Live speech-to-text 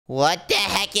What the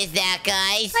heck is that,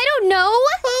 guys? I don't know.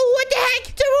 Oh, what the heck?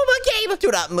 It's a robot game. Do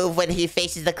not move when he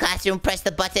faces the classroom. Press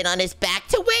the button on his back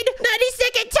to win.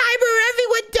 90-second timer,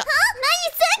 everyone. Huh?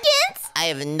 90 seconds? I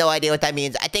have no idea what that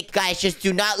means. I think, guys, just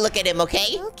do not look at him,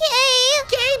 okay? Okay.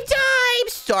 Game time.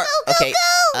 Start. Go, okay.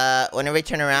 go. Whenever we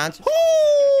turn around.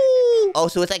 Oh,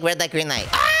 so it's like red light, green light.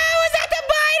 Oh, is that the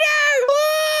biter?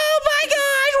 Oh, my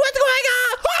gosh. What's going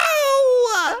on?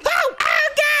 Oh, gosh.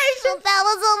 That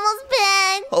was almost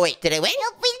bad. Oh, wait. Did I win?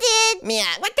 Yep, we did. Mia,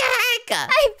 what the heck?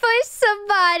 I pushed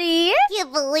somebody.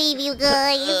 Can't believe you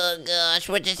guys. Oh, gosh.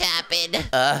 What just happened?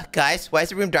 Guys, why is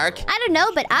the room dark? I don't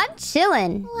know, but I'm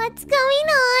chilling. What's going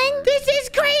on? This is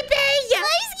creepy. I'm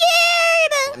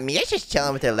scared. Mia's just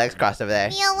chilling with her legs crossed over there.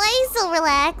 Mia, why are you so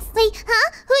relaxed? Wait,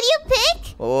 huh? Who do you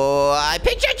pick? Oh, I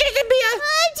picked you, Mia. I'm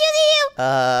choosing you.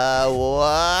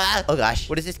 What? Oh, gosh.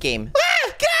 What is this game?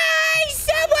 Ah, guys,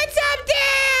 someone's up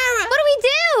there. What do we do?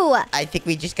 I think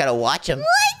we just gotta watch him.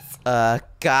 What?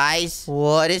 Guys,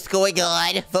 what is going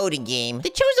on? Voting game. The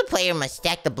chosen player must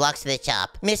stack the blocks to the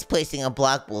top. Misplacing a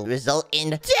block will result in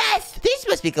death. This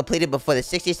must be completed before the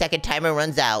 60-second timer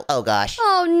runs out. Oh, gosh.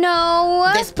 Oh,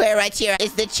 no. This player right here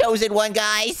is the chosen one,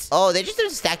 guys. Oh, they just have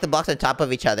to stack the blocks on top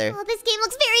of each other. Oh, this game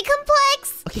looks very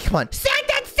complex. Okay, come on. Stack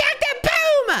that,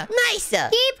 boom! Nice.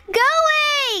 Keep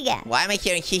going. Why am I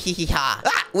hearing hee hee hee ha?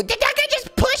 Ah, did that guy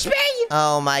just push me?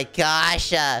 Oh, my gosh.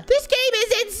 This game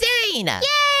is insane. Yay.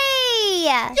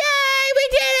 Yay, we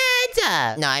did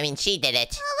it! No, I mean, she did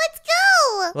it. Oh, let's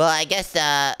go. Well, I guess,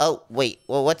 oh, wait.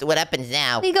 Well, what happens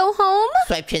now? We go home?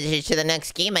 Swipe transition to the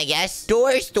next game, I guess.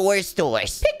 Doors. Pick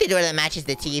the door that matches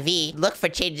the TV. Look for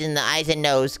changes in the eyes and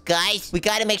nose. Guys, we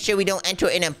gotta make sure we don't enter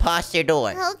an imposter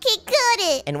door. Okay, got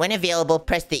it. And when available,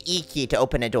 press the E key to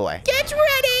open a door. Get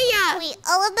ready! Wait,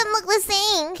 all of them look the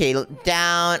same. Okay,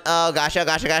 down. Oh, gosh. I'm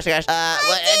getting dizzy.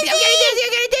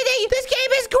 This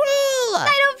game is cruel!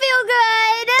 I don't feel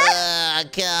good. Oh,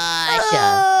 gosh.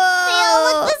 They all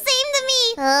look the same to me.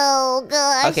 Oh,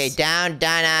 gosh. Okay, down,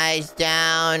 eyes,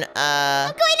 down,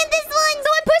 I'm going in this one.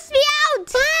 Someone pushed me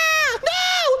out. Ah! No!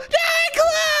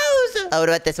 Close! Oh, what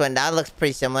about this one? That looks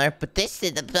pretty similar, but this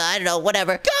is, I don't know,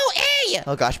 whatever. Go A!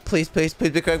 Oh gosh, please be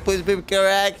correct, please be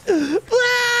correct. Please!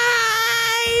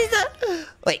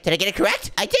 Wait, did I get it correct?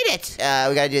 I did it!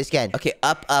 We gotta do this again. Okay,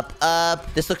 up.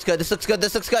 This looks good.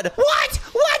 What?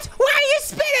 Why are you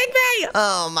spinning me?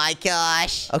 Oh my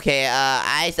gosh. Okay,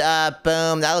 eyes up,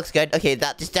 boom. That looks good. Okay,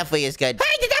 this definitely is good.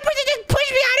 Hey, did that person just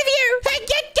push me out of here? Hey,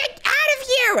 get out of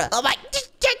here! Oh my,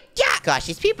 gosh,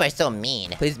 these people are so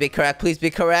mean. Please be correct,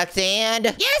 and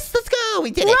yes, let's go.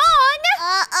 We did it. Wrong.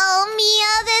 Uh-oh,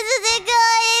 Mia, this isn't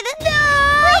good. No.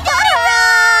 We got it wrong.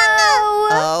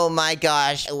 Oh my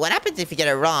gosh. What happens if you get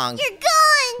it wrong? You're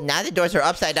gone. Now the doors are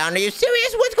upside down. Are you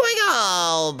serious? What's going on?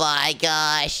 Oh my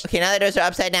gosh. Okay, now the doors are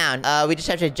upside down. We just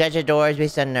have to judge the doors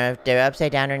based on if they're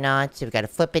upside down or not. So we gotta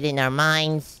flip it in our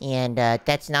minds. And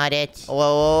that's not it.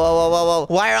 Whoa.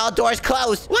 Why are all doors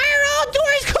closed? Oh,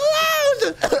 gosh.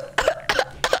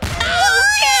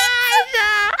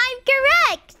 I'm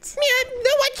correct. Yeah,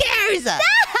 no one cares.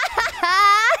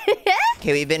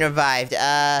 Okay, we've been revived.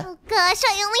 Oh, gosh,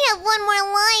 I only have one more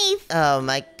life. Oh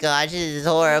my gosh, this is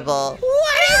horrible.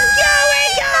 What is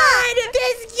going on?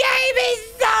 This game is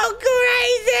so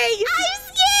crazy. I'm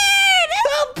scared.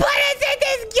 Who put us in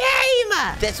this game?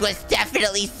 This was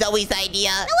definitely Zoe's idea.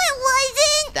 No, it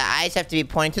wasn't. The eyes have to be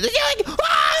pointing to the ceiling. Oh,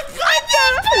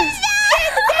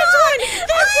 This one.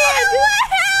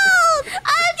 Help!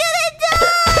 I'm gonna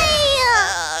die.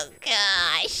 Oh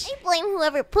gosh. I blame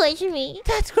whoever pushed me.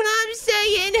 That's what I'm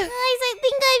saying. Guys, I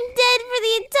think I'm dead for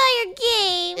the entire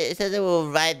game. It says it will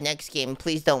arrive next game.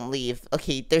 Please don't leave.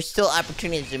 Okay, there's still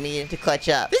opportunities for me to clutch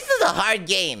up. This is a hard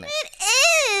game. It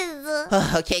is.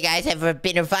 Okay, guys, I've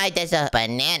been revived as a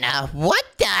banana. What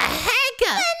the heck?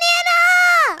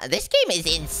 Banana! This game is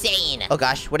insane. Oh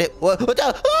gosh, what the?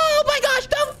 Oh my gosh,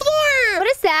 the floor! What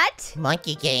is that?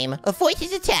 Monkey game. Avoid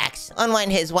his attacks.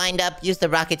 Unwind his wind up. Use the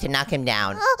rocket to knock him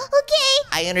down. Oh, okay.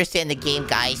 I understand the game,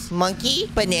 guys. Monkey,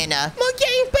 banana.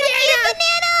 Monkey, banana.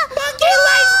 Banana! Monkey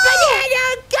likes banana.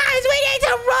 Guys, we need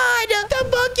to run. The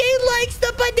monkey likes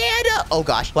the banana. Oh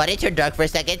gosh, why did it turn dark for a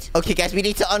second? Okay, guys, we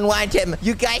need to unwind him.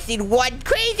 You guys need one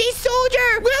crazy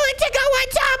soldier willing to go on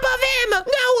top of him.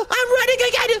 No, I'm running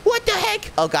again. What the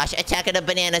heck? Oh gosh, attack of the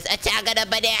bananas. Ow!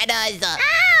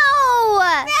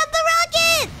 Grab the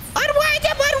rockets! Unwind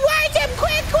him.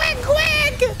 Quick.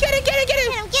 Get him. Get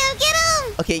him!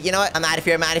 Okay, you know what? I'm out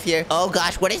of here. Oh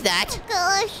gosh, what is that?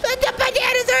 Gosh. The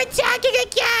bananas are attacking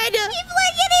again. People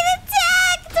are getting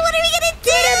attacked! What are we gonna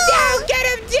do? Get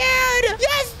him down!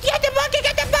 Yes! Get the monkey!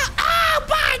 Oh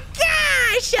my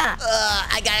gosh! dash.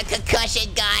 I got a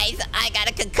concussion, guys. I got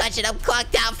a concussion. I'm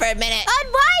clocked out for a minute.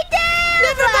 Unwind him.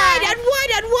 Never mind.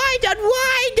 Unwind.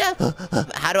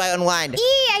 How do I unwind? E,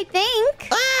 I think.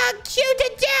 Q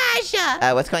to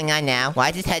dash. What's going on now? Why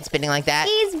is his head spinning like that?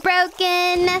 He's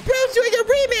broken. Bro's doing a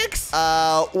remix.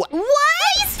 What?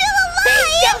 He's still alive.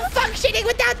 He's still functioning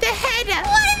without the head.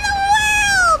 What in the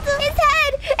world? His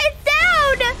head. It's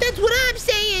down. That's what I'm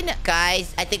saying.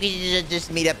 Guys, I think we should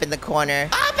just meet up in the corner.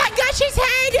 Oh my gosh, his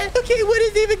head. Okay, what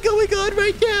is even going on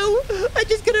right now? I'm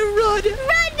just gonna run.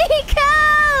 Run, Nico.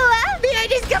 May I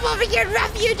just come over here and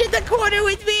refuge in the corner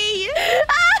with me?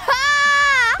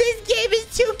 This game is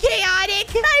too chaotic.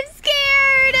 I'm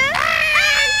scared.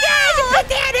 Guys, a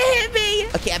banana hit me.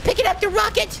 Okay, I'm picking up the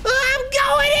rocket. I'm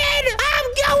going in.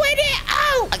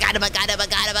 Oh, I got him.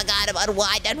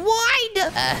 Unwind.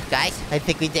 Guys, I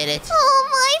think we did it. Oh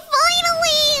my,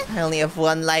 finally! I only have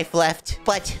one life left,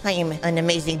 but I am an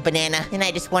amazing banana, and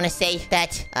I just want to say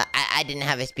that I didn't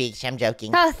have a speech. I'm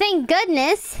joking. Oh, thank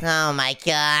goodness. Oh my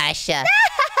gosh.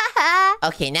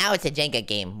 Okay, now it's a Jenga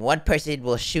game. One person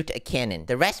will shoot a cannon.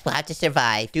 The rest will have to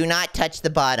survive. Do not touch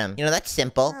the bottom. You know, that's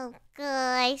simple. Oh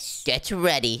gosh. Get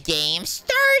ready. Game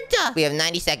start. We have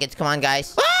 90 seconds. Come on,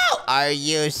 guys. Oh! Are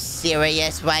you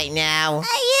serious right now? Are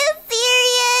you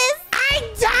serious? I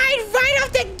died right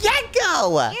off the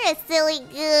get-go. You're a silly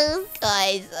goose.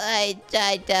 Guys, I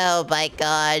died. Oh my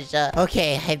gosh.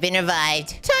 Okay, I've been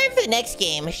revived. Time for the next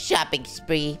game. Shopping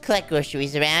spree. Collect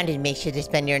groceries around and make sure to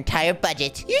spend your entire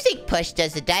budget. Using push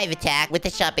does the dive attack with the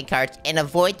shopping carts and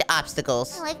avoid the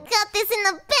obstacles. Oh, I've got this in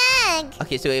the bag.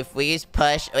 Okay, so if we use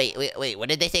push... Wait. What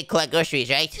did they say? Collect groceries,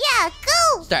 right? Yeah,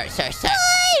 go. Start.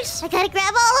 Push. I gotta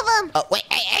grab all of them. Oh, wait.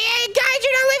 Hey, guys,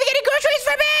 you're not leaving any groceries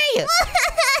for me!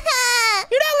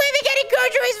 You're not leaving any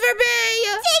groceries for me!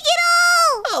 Take it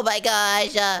all. Oh my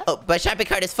gosh. Oh, my shopping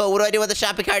cart is full. What do I do when the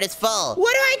shopping cart is full?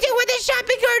 What do I do when the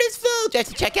shopping cart is full? Do I have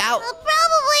to check out?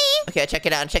 Probably. Okay, I check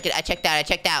it out. I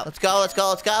checked out. Let's go.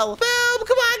 Boom,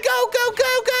 come on, go.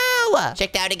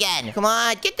 Checked out again. Come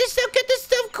on, get this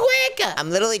stuff quick. I'm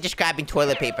literally just grabbing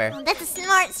toilet paper. Oh, that's a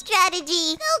smart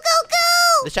strategy.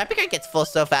 Go. The shopping cart gets full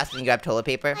so fast when you grab toilet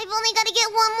paper. I've only got to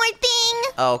get one more thing.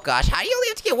 Oh gosh, how do you only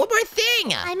have to get one more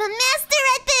thing? I'm a master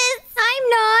at this. I'm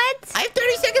not. I have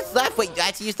 30 seconds left. Wait, I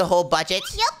have to use the whole budget?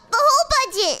 Yep, the whole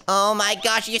budget. Oh my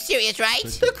gosh, are you serious, right?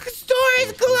 The store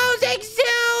is closing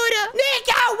soon!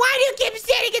 Nico, why do you keep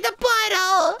sitting in the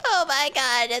puddle? Oh my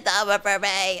god, it's over for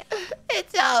me.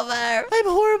 It's over. I'm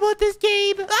horrible at this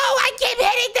game. Oh, I keep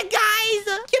hitting the guys!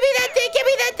 Give me that thing!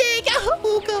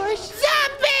 Oh gosh.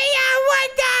 Sophia, what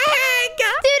the heck?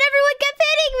 Dude, everyone kept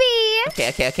hitting me.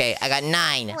 Okay, I got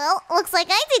 9. Well, looks like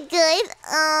I did good.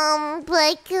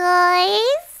 But guys...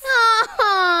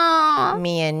 Oh.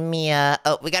 Me and Mia.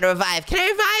 Oh, we gotta revive. Can I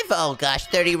revive? Oh gosh,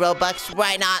 30 Robux.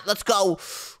 Why not? Let's go.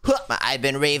 I've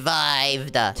been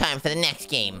revived. Time for the next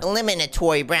game.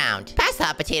 Eliminatory round. Pass the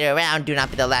hot potato around. Do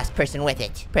not be the last person with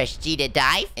it. Press G to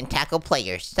dive and tackle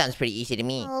players. Sounds pretty easy to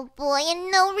me. Oh boy, and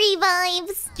no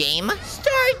revives. Game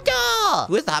start.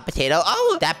 Who has the hot potato?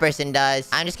 Oh, that person does.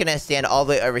 I'm just gonna stand all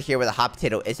the way over here where the hot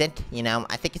potato isn't. You know,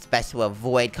 I think it's best to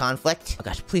avoid conflict. Oh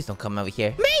gosh, please don't come over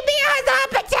here. Maybe I has the hot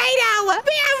potato.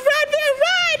 Mia, run.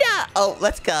 Oh,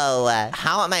 let's go.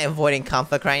 How am I avoiding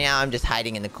conflict right now? I'm just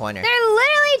hiding in the corner. They're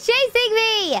literally chasing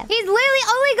me. He's literally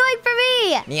only going for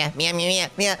me. Mia.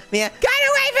 Get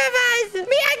away from us.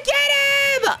 Mia, get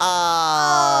him.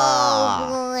 Oh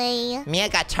Oh. boy. Mia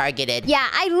got targeted. Yeah,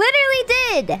 I literally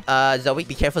did. Zoe,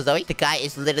 be careful, Zoe. The guy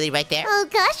is literally right there. Oh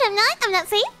gosh, I'm not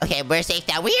safe. Okay, we're safe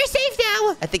now. We are safe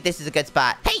now. I think this is a good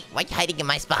spot. Hey, why are you hiding in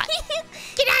my spot?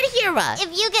 Get out of here.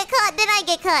 If you get caught, then I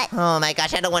get caught. Oh my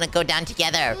gosh, I don't want to go down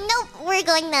together. Nope, we're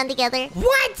going down together.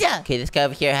 What? Okay, this guy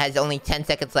over here has only 10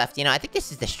 seconds left. You know, I think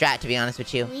this is the strat, to be honest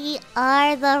with you. We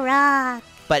are the rock.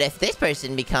 But if this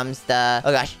person becomes the...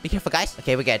 Oh gosh, be careful, guys.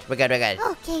 Okay, we're good. Okay,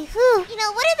 whew. You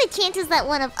know, what are the chances that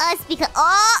one of us becomes...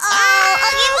 Oh,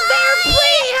 they're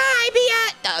pretty high,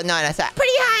 Mia. Oh, no, sorry.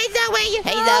 Pretty high, Zoe.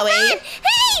 Hey, Zoe.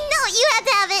 Hey, no, you have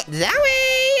to have it. Zoe.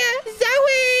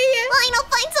 Fine,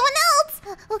 I'll find someone else.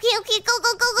 Okay, go.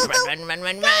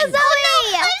 Run. Go, Zoe.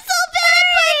 I'm so bad at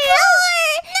parkour.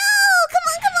 No, come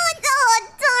on. Oh,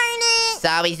 darn it.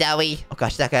 Sorry, Zoe. Oh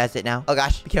gosh, that guy has it now. Oh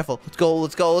gosh, be careful. Let's go. We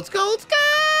did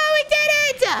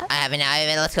it. I have it now.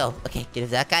 Let's go. Okay, get it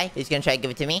to that guy. He's gonna try to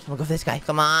give it to me. I'm gonna go for this guy.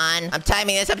 Come on. I'm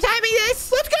timing this. Let's go.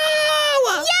 Yes.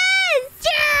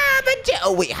 Yeah, but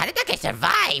Oh, wait. How did that guy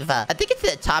survive? I think it's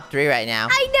the top 3 right now.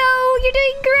 I know. You're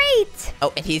doing great.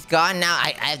 Oh, and he's gone now.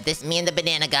 I have this, me and the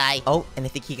banana guy. Oh, and I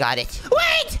think he got it.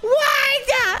 Wait! What?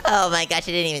 Oh, my gosh.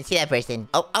 I didn't even see that person.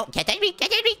 Oh, can't touch me.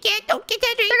 Can't touch me. Can't touch me.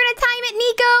 They're gonna time it,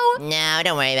 Nico. No,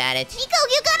 don't worry about it. Nico,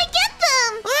 you gotta get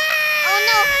them. Ah, Oh,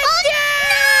 no. Oh,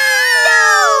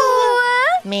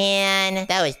 No. Man,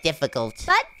 that was difficult.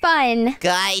 But fun.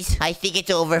 Guys, I think it's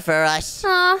over for us.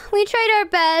 Aw, we tried our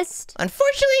best.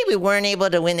 Unfortunately, we weren't able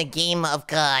to win the game of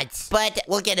gods. But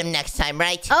we'll get him next time,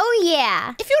 right? Oh,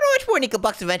 yeah. If you want to watch more Nico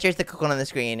Box Adventures, the click one on the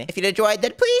screen. If you enjoyed,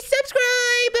 then please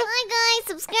subscribe. Bye, guys.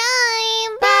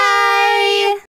 Subscribe. Bye.